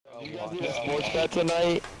You guys need a sports bet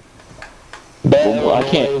tonight? Well, I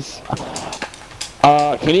can't.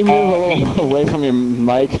 Can you move a little away from your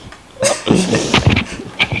mic?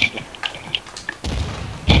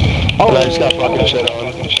 Oh, I just got fucking shit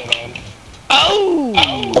on.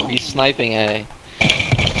 Oh! He's sniping A.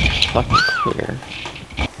 Fucking clear.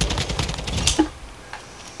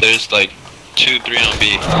 There's like 2, 3 on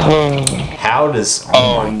B. How does...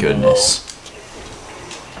 Oh my goodness.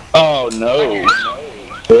 Oh no.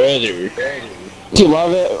 Brother. Do you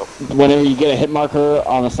love it whenever you get a hit marker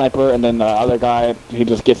on the sniper and then the other guy, he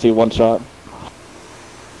just gets you one shot?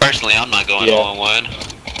 Personally, I'm not going all in one.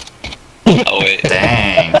 Oh wait.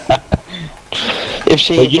 Dang. If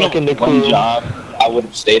she But you know, fucking the one crew, job I would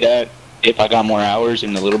have stayed at if I got more hours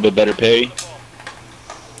and a little bit better pay.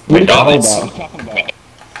 McDonald's?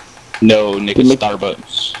 No, nigga,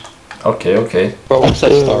 Starbucks. Okay, okay. Bro, what's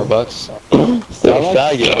that Starbucks? Still a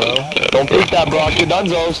faggot, bro. Don't peek that, bro. You're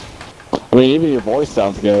dunzos. I mean, even your voice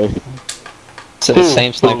sounds gay. It's the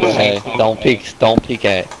same sniper A. Don't peek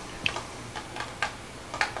A.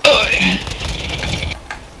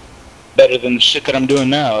 Better than the shit that I'm doing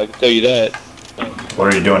now, I can tell you that. What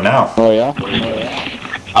are you doing now? Oh, yeah?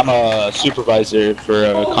 I'm a supervisor for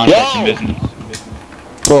a contracting business.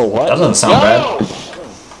 Bro, what? That doesn't sound bad.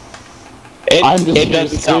 It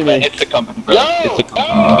doesn't sound bad. It's a company, bro. It's a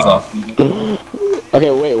company. Okay,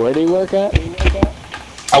 wait, where do you work at?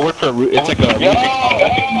 I work for it's like a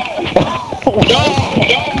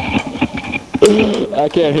I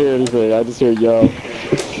can't hear anything, I just hear yo.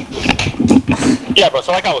 Yeah, bro,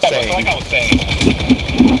 so like I was saying.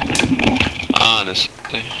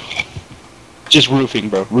 Honestly. Just roofing,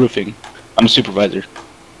 bro. Roofing. I'm a supervisor.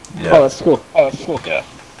 Yeah. Oh, that's cool. Yeah. Alright,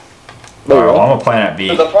 well, I'm gonna plan at B.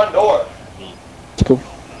 The front door. That's cool.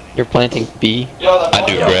 You're planting B? Yo, the I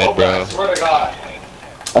do front red, door, bro. I swear to God.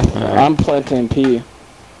 I'm planting P.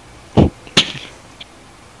 No,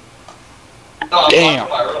 I'm Damn. walking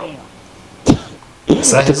my room.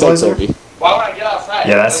 Is that his laser? Why would I get outside?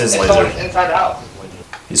 Yeah, that's his It's laser. always inside the house.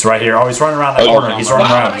 He's right here. Oh, he's running around that corner. He's running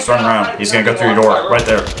around. He's running around. He's gonna go through your door. Right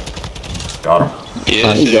there. Got him.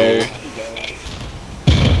 Yes, sir.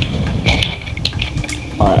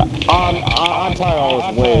 Alright, I'm tired all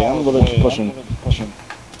this way. I'm a little bit pushing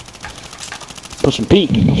P.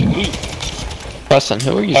 Preston,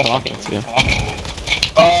 who are you talking to?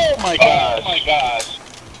 Oh my gosh.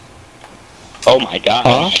 Oh my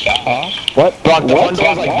gosh. What? Brock, the front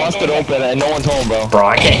door's like busted open and no one's home, bro. Bro,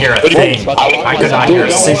 I can't hear a thing. I could not hear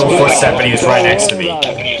a single footstep, and he was right next to me.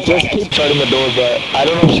 Just keep shutting the door, but I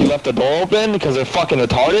don't know if she left the door open because they're fucking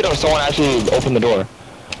retarded or someone actually opened the door.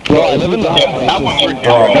 Bro, I live in the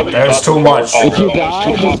Bro, there's too much. If you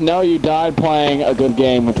die, just know you died playing a good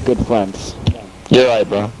game with good friends. You're right,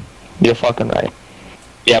 bro. You're fucking right.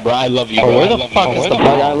 Yeah, bro, I love you, Oh, bro. where the fuck is the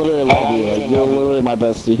Like, I literally love you. Like, you're literally my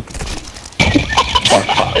bestie.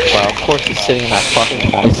 Bro, of course he's sitting in that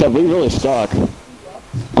fucking corner. Except we really suck.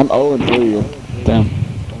 I'm 0-3. Damn.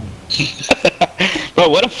 Bro,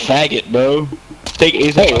 what a faggot, bro. Take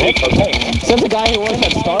Ace. Hey, since the guy who works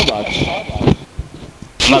at Starbucks.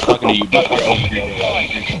 I'm not talking to you, bro.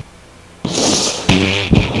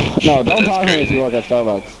 No, don't talk to me if you work at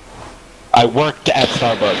Starbucks. I worked at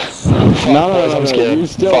Starbucks. No, I'm scared. you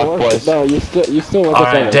still Fuck, work. boys. No, you still work at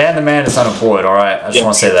Alright, Starbucks. Dan the man is unemployed, alright? I just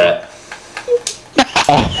want to say that.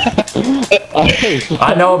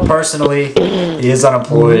 I know him personally. He is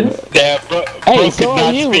unemployed. Yeah, bro. Hey, Bro so could are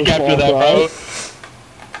not you, speak after that, bro.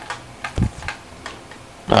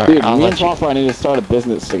 Alright, Dude, I'll me let and you. Frostfire need to start a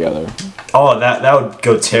business together. Oh, that would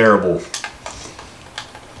go terrible.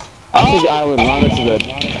 I think I would run it to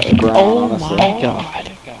the ground, honestly. God.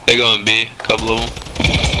 They going B, couple of them.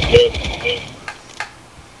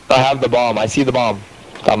 I have the bomb. I see the bomb.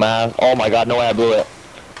 Dumbass. Oh my god, no way I blew it.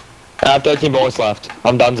 I have 13 bullets left.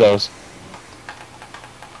 I'm dunzos.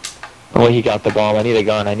 Oh, he got the bomb. I need a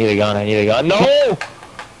gun. I need a gun. No!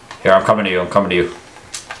 Here, I'm coming to you. I'm coming to you.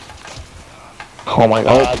 Oh my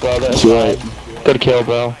god, bro. That's right. Good kill,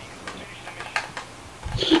 bro.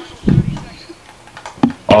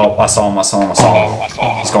 Oh, I saw him.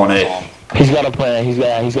 He's going A. He's got a plan. He's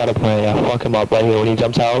got a plan. Yeah, fuck him up right here. When he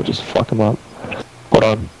jumps out, just fuck him up. Hold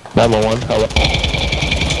on. Number one. Hello.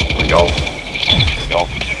 Here we go.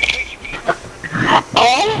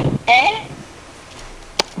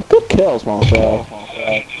 Good kills,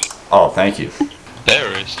 motherfucker. Oh, thank you.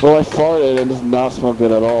 Terrorist. Well, I farted and does not smoke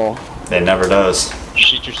it at all. It never does.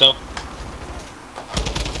 Shoot yourself.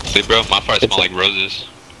 See, bro, my fart smell like roses.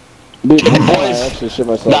 Dude, I Boys, actually shit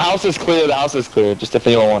myself. the house is clear. The house is clear. Just if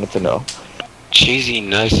anyone wanted to know. Cheesy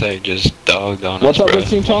nutsack just dogged on What's us, up, bro.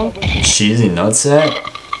 15 Chong? Cheesy nutsack?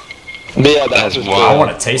 But yeah, That's was wild. I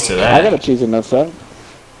want a taste of I got that. a cheesy nut set.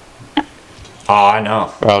 Oh, I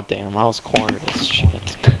know. Bro, damn, I was cornered as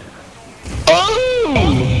shit.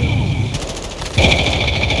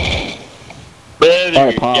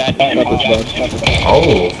 Alright, Pop. Got this, bud.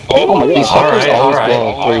 Oh, my These god. fuckers always alright. blow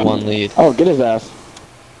a 3-1 lead. Oh, get his ass.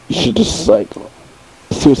 You should just, like,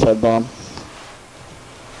 suicide bomb.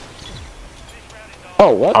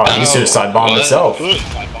 Oh, what? Oh, he suicide bombed himself.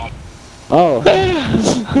 Oh.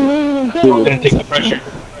 Didn't take the pressure.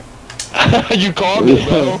 You called it,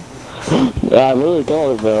 bro. Yeah, I literally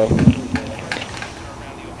called it, bro.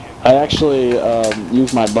 I actually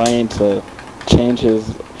used my brain to change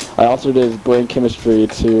his... I altered his brain chemistry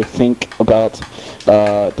to think about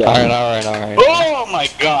death. Alright. Oh my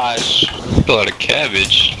gosh. A lot of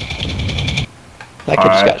cabbage. That kid just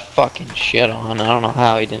Alright. got fucking shit on. I don't know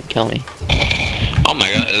how he didn't kill me. Oh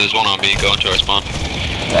my god, there's one on B going to our spawn.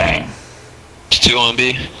 Dang. There's two on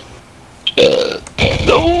B. No,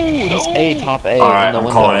 he's A, top A. Alright, in the I'm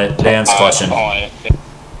window. calling it. Dan's clutching.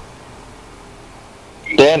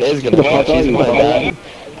 Dan is gonna clutch. He's gonna play bad.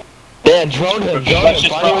 Dan, drone him.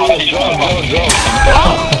 Finally, drone.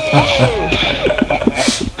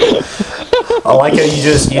 I like how you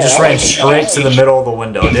just ran straight to the middle of the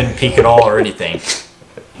window. Didn't peek at all or anything.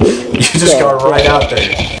 You just got right out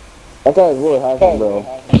there. That guy's really hacking, bro.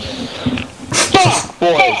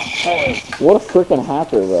 What a freaking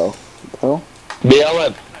hacker, though. Bro.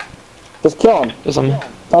 BLM. Just kill him. Cause I'm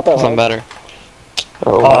Not that hard. better.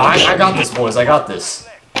 Oh, I got this, boys. I got this.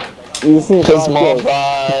 You just need to Small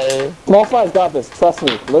fry. Small Fry's got this. Trust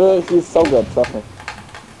me. Literally, he's so good. Trust me.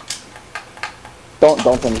 Don't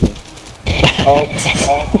finish me. Oh.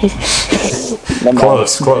 Never mind.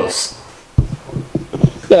 Close.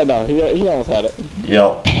 Yeah, no, he almost had it.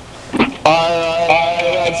 Yep. Alright,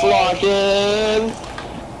 let's lock in.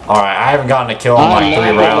 Alright, I haven't gotten a kill in like 3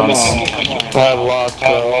 rounds. I've lost,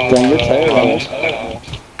 bro. Dang, you're terrible.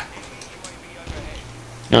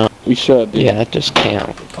 You should. Yeah, that just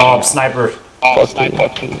can't. Oh, sniper.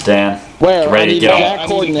 Dan. Where? Ready I to need go. exact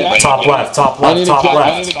coordinates. Top left. I need Top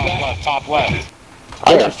exact- left.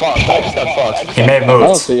 I got fucked. I just got fucked. He made I don't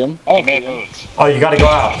moves. see him. Oh, you gotta go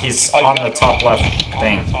out. He's on the top left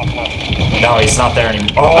thing. No, he's not there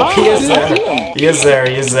anymore. Oh, he is there.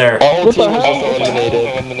 He is there. Our whole What the team is hell? also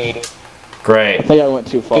eliminated. Great. I think I went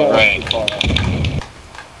too far.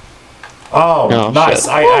 Oh, No, nice.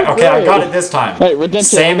 shit. I got it this time. Hey, redemption.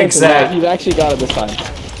 Same redemption. exact. No, he's actually got it this time.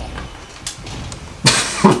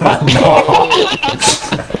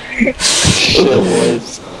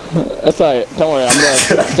 That's alright. Don't worry. I'm gonna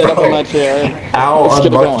sit up in my chair. How Let's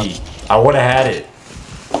get it unlucky. I would have had it.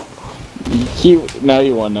 No,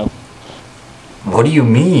 you won. No. What do you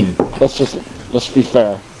mean? Let's be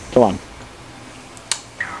fair. Come on.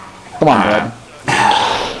 Come on, bud.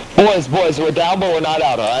 Boys, we're down, but we're not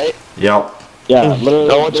out, alright? Yep. Yeah, literally.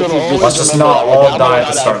 No, what's this your is- always Let's just remember not that. We're all down, die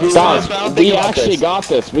but at we're the not start out. of If the we win round. this round, We think about actually this. got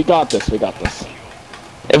this. We got this. We got this.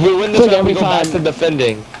 If we win this Look, round, we every go back time- to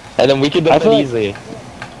defending. And then we can I defend feel like- easily.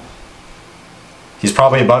 He's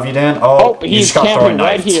probably above you, Dan. Oh, you he's just got throwing camping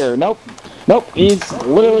right knives. here. Nope. He's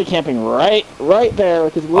literally camping right there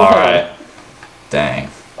with his blue All hair. right. Dang.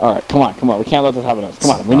 All right, come on. We can't let this happen to us.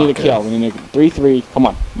 Come on, we Not need to good. kill. We need to 3-3. Come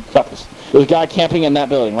on, got this. There's a guy camping in that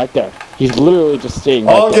building right there. He's literally just staying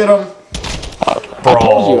right I'll there. get him. Bro, I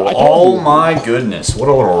told oh you. my goodness. What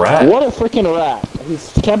a little rat. What a freaking rat.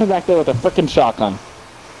 He's camping back there with a freaking shotgun.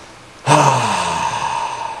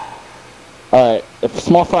 Alright, if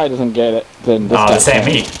Small Fry doesn't get it, then this Oh, guy this ain't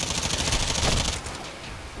can. me.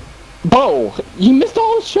 Bo, you missed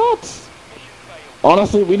all his shots.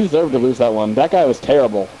 Honestly, we deserved to lose that one. That guy was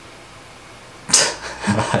terrible.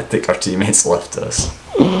 I think our teammates left us.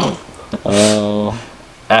 Oh.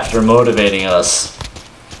 After motivating us.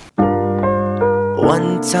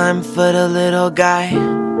 One time for the little guy,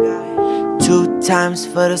 2 times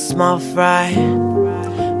for the small fry.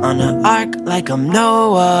 On an arc like I'm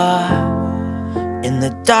Noah, in the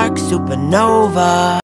dark supernova.